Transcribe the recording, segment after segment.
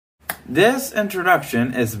This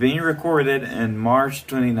introduction is being recorded in March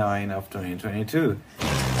 29 of 2022.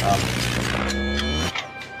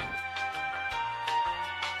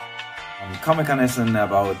 Comic-Con is in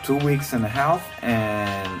about 2 weeks and a half,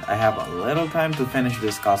 and I have a little time to finish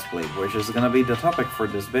this cosplay, which is gonna be the topic for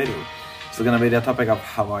this video. It's gonna be the topic of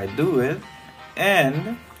how I do it,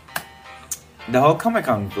 and the whole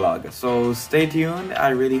Comic-Con vlog. So stay tuned. I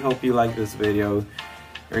really hope you like this video.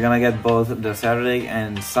 You're gonna get both the Saturday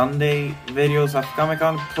and Sunday videos of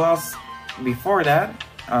Comic-Con, plus before that,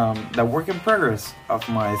 the work in progress of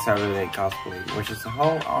my Saturday cosplay, which is the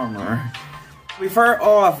whole armor. Before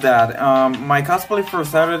all of that, my cosplay for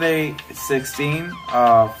Saturday 16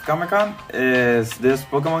 of Comic-Con is this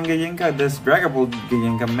Pokémon gijinka, this Dragapult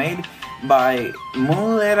gijinka made by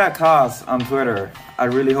Moonleta Cos on Twitter. I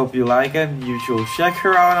really hope you like it. You should check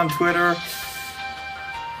her out on Twitter.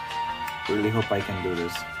 Really hope I can do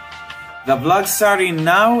this. The vlog's starting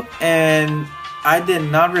now, and I did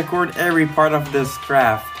not record every part of this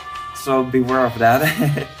craft, so beware of that.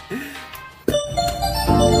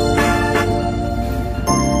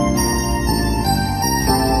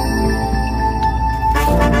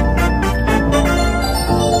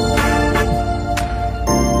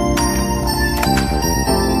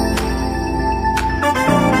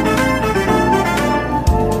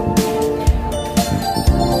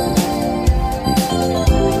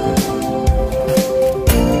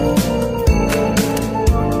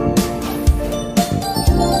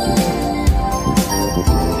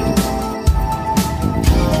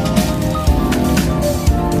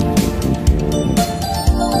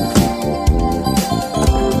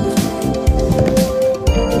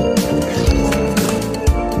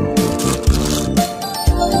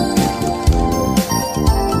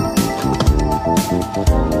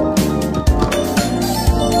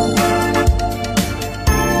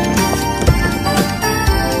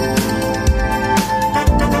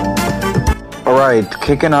 Alright,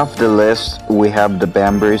 kicking off the list, we have the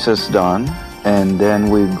band braces done, and then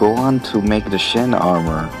we go on to make the shin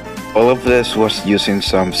armor. All of this was using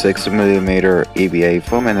some 6mm EVA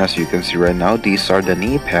foam, and as you can see right now, these are the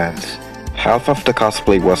knee pads. Half of the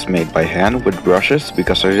cosplay was made by hand with brushes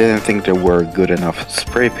because I didn't think there were good enough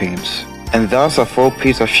spray paints. And thus a full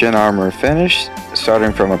piece of shin armor finished,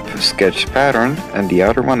 starting from a sketch pattern, and the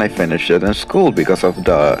other one I finished it in school because of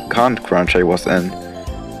the con crunch I was in.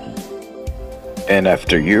 And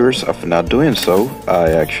after years of not doing so,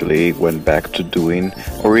 I actually went back to doing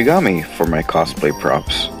origami for my cosplay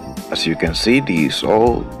props. As you can see, these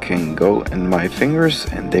all can go in my fingers,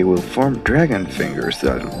 and they will form dragon fingers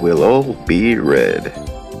that will all be red.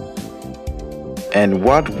 And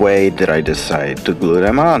what way did I decide to glue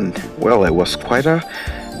them on? Well, it was quite a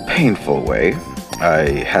painful way.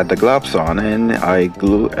 I had the gloves on and I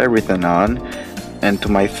glued everything on into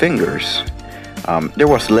my fingers. There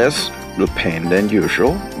was less pain than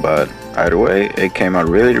usual, but either way, it came out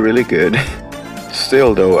really good.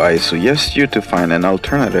 Still though, I suggest you to find an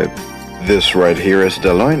alternative. This right here is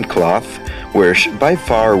the loincloth, which by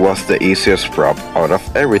far was the easiest prop out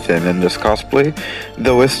of everything in this cosplay,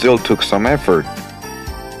 though it still took some effort.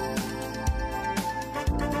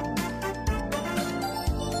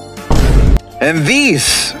 And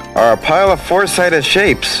these are a pile of four-sided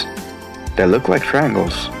shapes that look like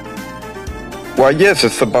triangles. Why yes,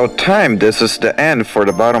 it's about time. This is the end for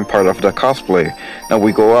the bottom part of the cosplay. Now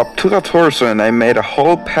we go up to the torso, and I made a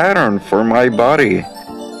whole pattern for my body.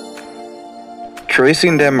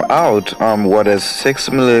 Tracing them out on what is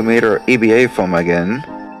 6mm EVA foam again.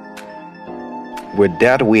 With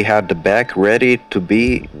that we had the back ready to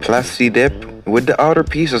be plasti dip with the outer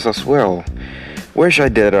pieces as well. Wish I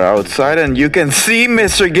did it outside, and you can see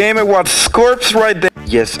Mr. Game & Watch's corpse right there.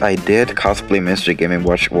 Yes, I did cosplay Mr. Game &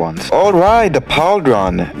 Watch once. Alright, the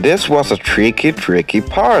pauldron. This was a tricky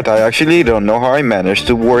part. I actually don't know how I managed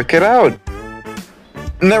to work it out.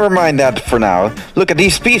 Never mind that for now. Look at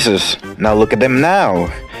these pieces. Now look at them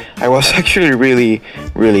now. I was actually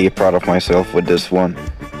really proud of myself with this one.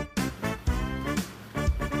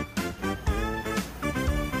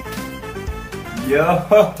 Yo,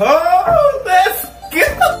 let's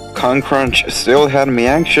go! Con crunch still had me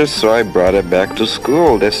anxious, so I brought it back to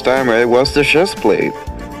school. This time it was the chest plate.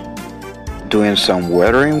 Doing some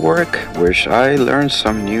weathering work, which I learned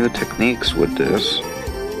some new techniques with this.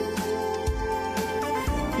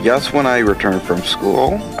 Just when I returned from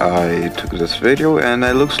school, I took this video and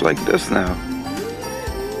it looks like this now.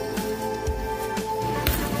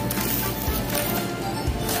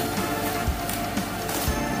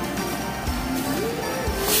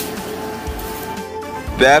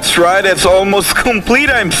 That's right, it's almost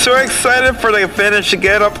complete. I'm so excited for the finished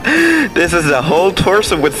getup. This is the whole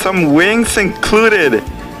torso with some wings included.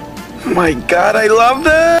 My god, I love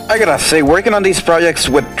that! I gotta say, working on these projects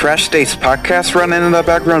with Trash Dayz podcast running in the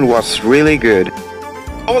background was really good.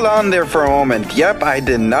 Hold on there for a moment. Yep, I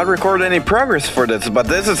did not record any progress for this, but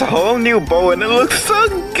this is a whole new bow and it looks so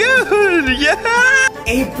good! Yeah!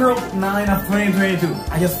 April 9 of 2022.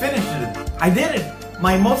 I just finished it. I did it!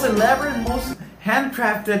 My most elaborate, most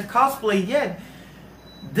handcrafted cosplay yet.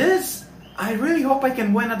 This, I really hope I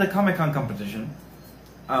can win at the Comic-Con competition.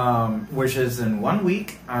 Which is in 1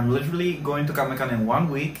 week. I'm literally going to Comic-Con in 1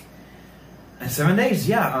 week. And 7 days,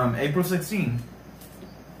 yeah, April 16.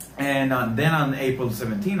 And then on April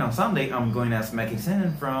 17, on Sunday, I'm going as Meki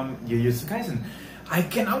Senen from Jujutsu Kaisen. I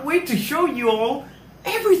cannot wait to show you all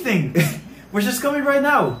everything, which is coming right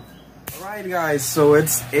now. Alright guys, so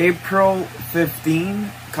it's April 15.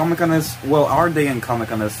 Comic-Con is, well, our day in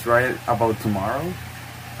Comic-Con is right about tomorrow.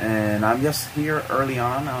 And I'm just here early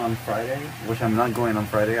on Friday, which I'm not going on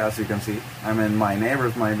Friday, as you can see. I'm in my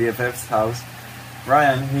neighbor's, my BFF's house.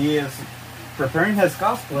 Ryan, he is preparing his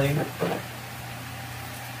cosplay.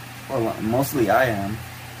 Well, mostly I am.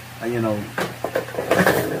 You know,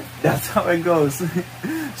 that's how it goes.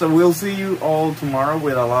 So we'll see you all tomorrow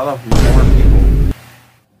with a lot of more people.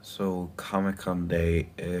 So Comic-Con day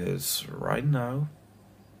is right now.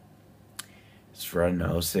 It's right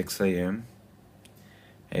now 6 a.m.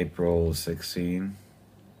 April 16.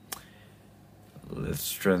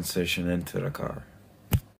 Let's transition into the car.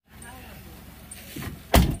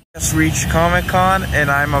 Just reached Comic-Con and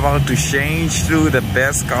I'm about to change through the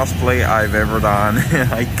best cosplay I've ever done.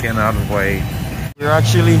 I cannot wait. We're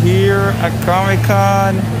actually here at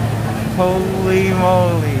Comic-Con. Holy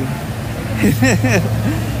moly.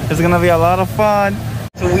 It's gonna be a lot of fun.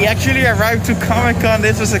 So we actually arrived to Comic-Con.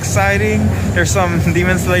 This was exciting. There's some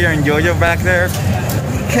Demon Slayer and JoJo back there.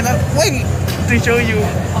 Cannot wait to show you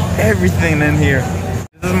everything in here.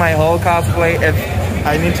 This is my whole cosplay. If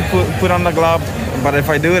I need to put on the glove, but if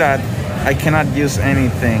I do that, I cannot use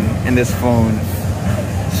anything in this phone.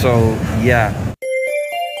 So yeah.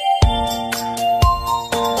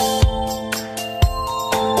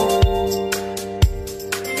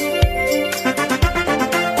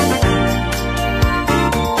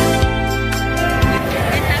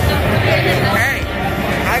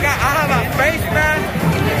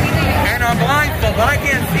 But I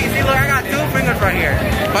can't see. See, look, I got 2 fingers right here.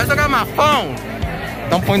 But I still got my phone.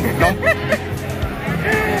 Don't point. Don't.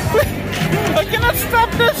 I cannot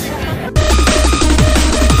stop this.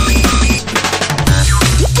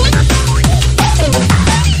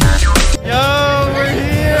 Yo, we're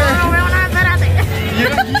here. You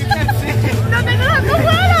can't see.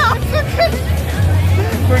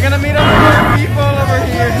 We're gonna meet up with more people over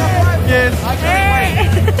here. Yes.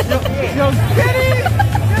 Yo, Kitty.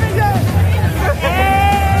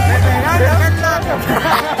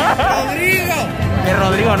 Rodrigo. Que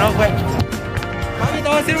Rodrigo no fue. Papi, te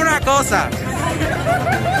voy a decir una cosa.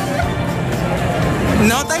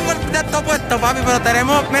 No tengo el texto puesto, papi, pero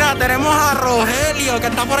tenemos, mira, tenemos a Rogelio, que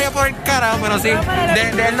está por allá por el carajo, pero sí.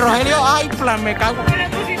 Del Rogelio iPlan, me cago. Pero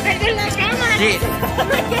pusiste en la cámara. Sí.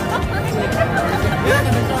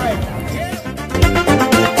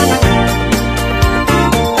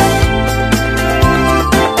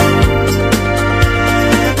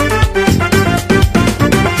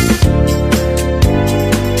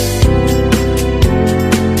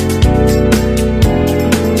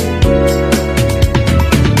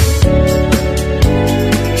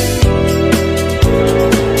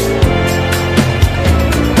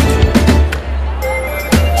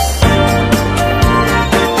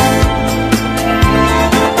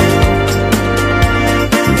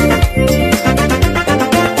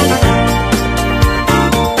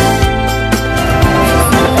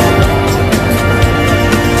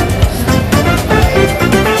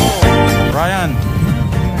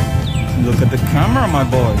 Look at the camera, my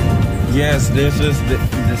boy. Yes, this is it.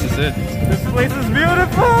 This place is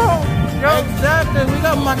beautiful. Exactly. We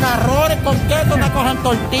got macarrones con queso, tacos and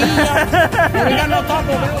tortillas. We got no Taco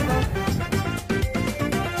Bell.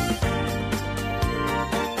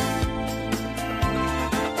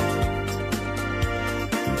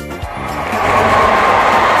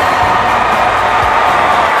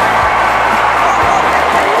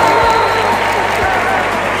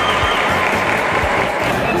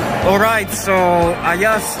 Alright, so I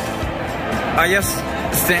just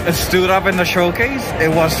stood up in the showcase. It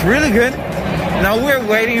was really good. Now we're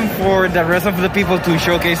waiting for the rest of the people to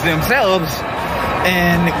showcase themselves,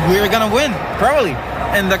 and we're gonna win, probably,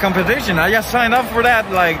 in the competition. I just signed up for that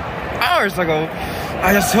like hours ago.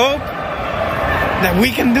 I just hope that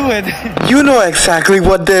we can do it. You know exactly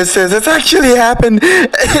what this is. It's actually happened.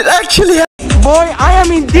 It actually happened. Boy, I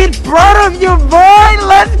am indeed proud of you, boy.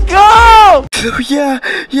 Let's go. So yeah,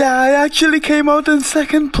 I actually came out in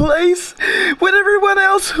second place with everyone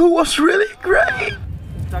else who was really great.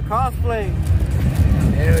 The cosplay.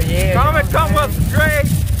 Hell yeah. Comic-Con was great.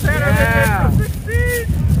 Saturday, Yeah. April 16th.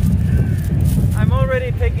 I'm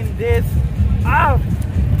already taking this out.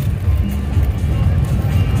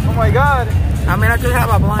 Oh my god. I mean, I just have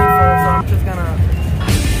a blindfold, so I'm just gonna.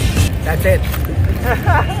 That's it.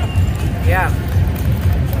 Yeah.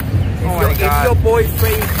 Oh my god. It's your boy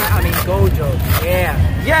Freddy. I mean, Gojo. Yeah.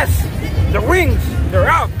 Yes! The rings! They're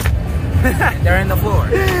out! They're in the floor.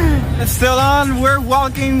 It's still on. We're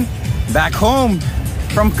walking back home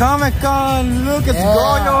from Comic-Con. Look, it's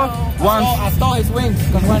Gojo. I stole his wings,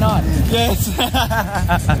 because why not? Yes.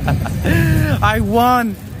 I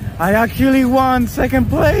won. I actually won second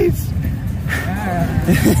place.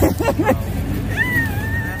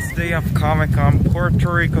 Last day of Comic-Con,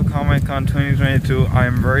 Puerto Rico Comic-Con 2022. I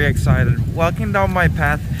am very excited. Walking down my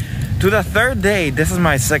path to the third day. This is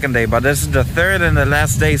my second day, but this is the third and the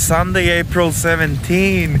last day, Sunday, April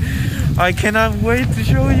 17. I cannot wait to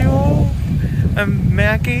show you all. I'm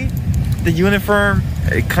Mackie. The uniform,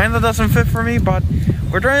 it kind of doesn't fit for me, but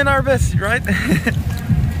we're trying our best, right?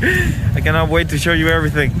 I cannot wait to show you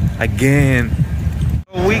everything again.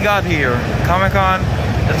 We got here, Comic-Con.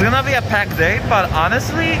 It's gonna be a packed day, but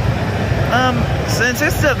honestly, since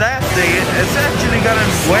it's the last day, it's actually gotten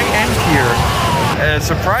way emptier.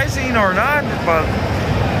 Surprising or not, but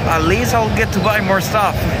at least I'll get to buy more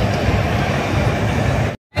stuff.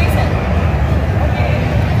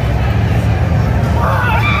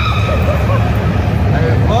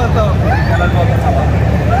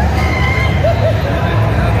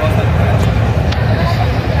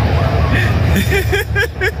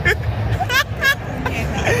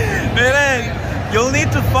 Miren, you'll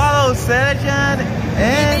need to follow Sejan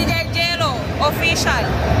and Yellow official.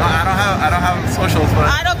 no, I don't have socials, but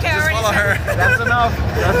I don't care. just follow her. That's enough.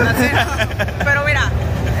 That's it. Pero mira,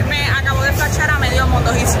 me acabó de flashar a medio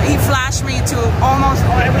mundo. He flashed me to almost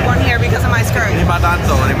everyone here because of my skirt.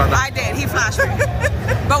 I did. He flashed me.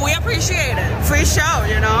 But we appreciate it. Free show,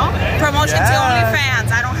 you know. Promotion to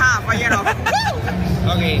OnlyFans. I don't have, but you know.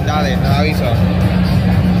 Okay, dale, te aviso.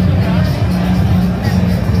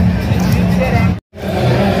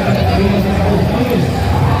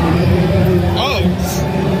 Oh,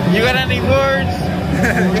 you got any words?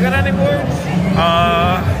 You got any words?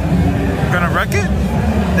 Gonna wreck it?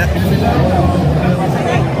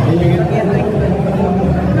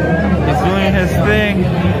 He's doing his thing.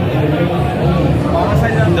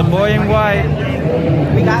 The boy in white.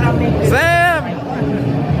 We got him. Sam!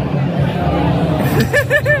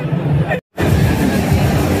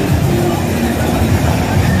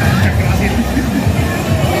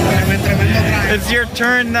 It's your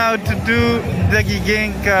turn now to do the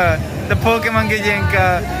gijinka, the Pokémon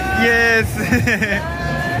gijinka. Yes.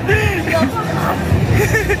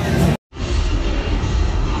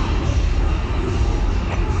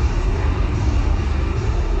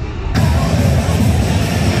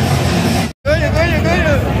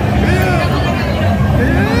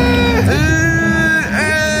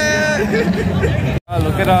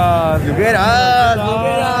 Look at us. Look at us. Look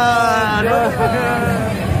at us.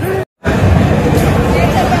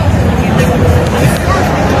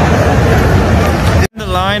 In the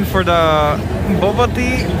line for the boba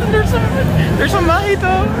tea. There's a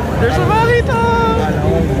mojito. There's a mojito.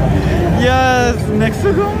 Yes, next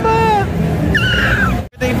to Gumba.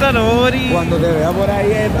 Cuando te vea por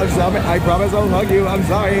ahí, I promise I'll hug you. I'm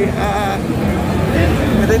sorry.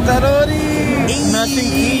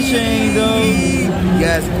 Nothing keychain though.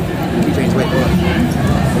 Yes. Keychains, wait, hold on.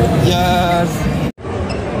 Yes.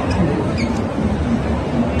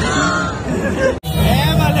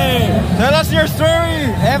 Tell us your story.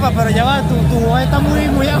 Eva, pero ya va, tu voz está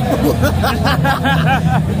muy agudo.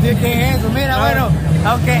 ¿Qué es eso? Mira, bueno,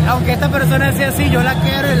 aunque esta persona sea así, yo la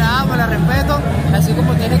quiero y la amo, la respeto, así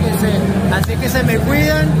como tiene que ser. Así que se me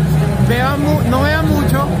cuidan, no beban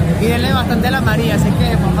mucho y denle bastante a la María, así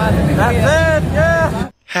que mamá, se me cuidan. That's it,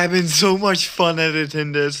 yeah. Having so much fun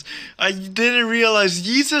editing this. I didn't realize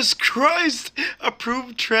Jesus Christ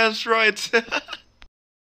approved trans rights.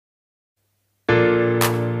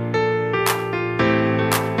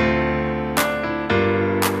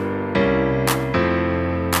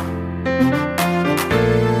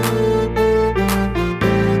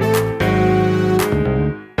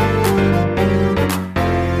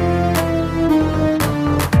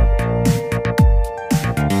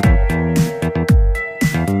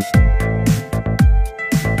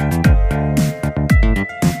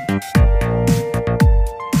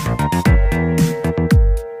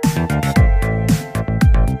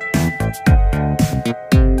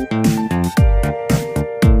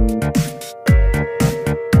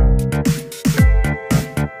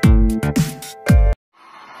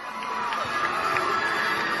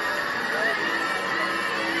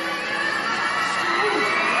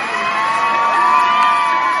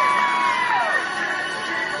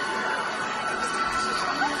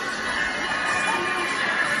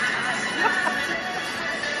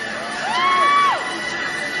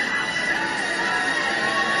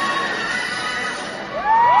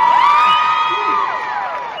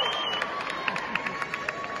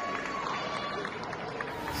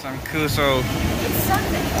 Kuso. It's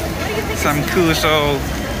Sunday. What do you think? Sam Kuso.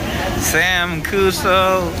 Sam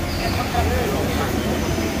Kuso.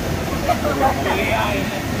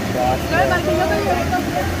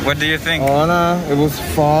 What do you think? Anna, it was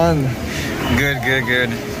fun. Good, good, good.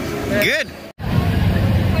 Good!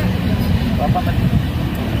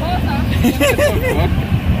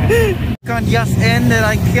 God, just ended.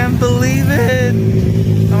 I can't believe it.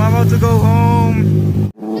 I'm about to go home.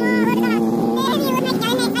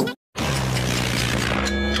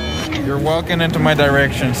 You're walking into my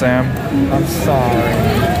direction, Sam. I'm sorry.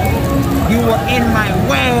 You were in my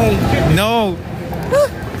way. No.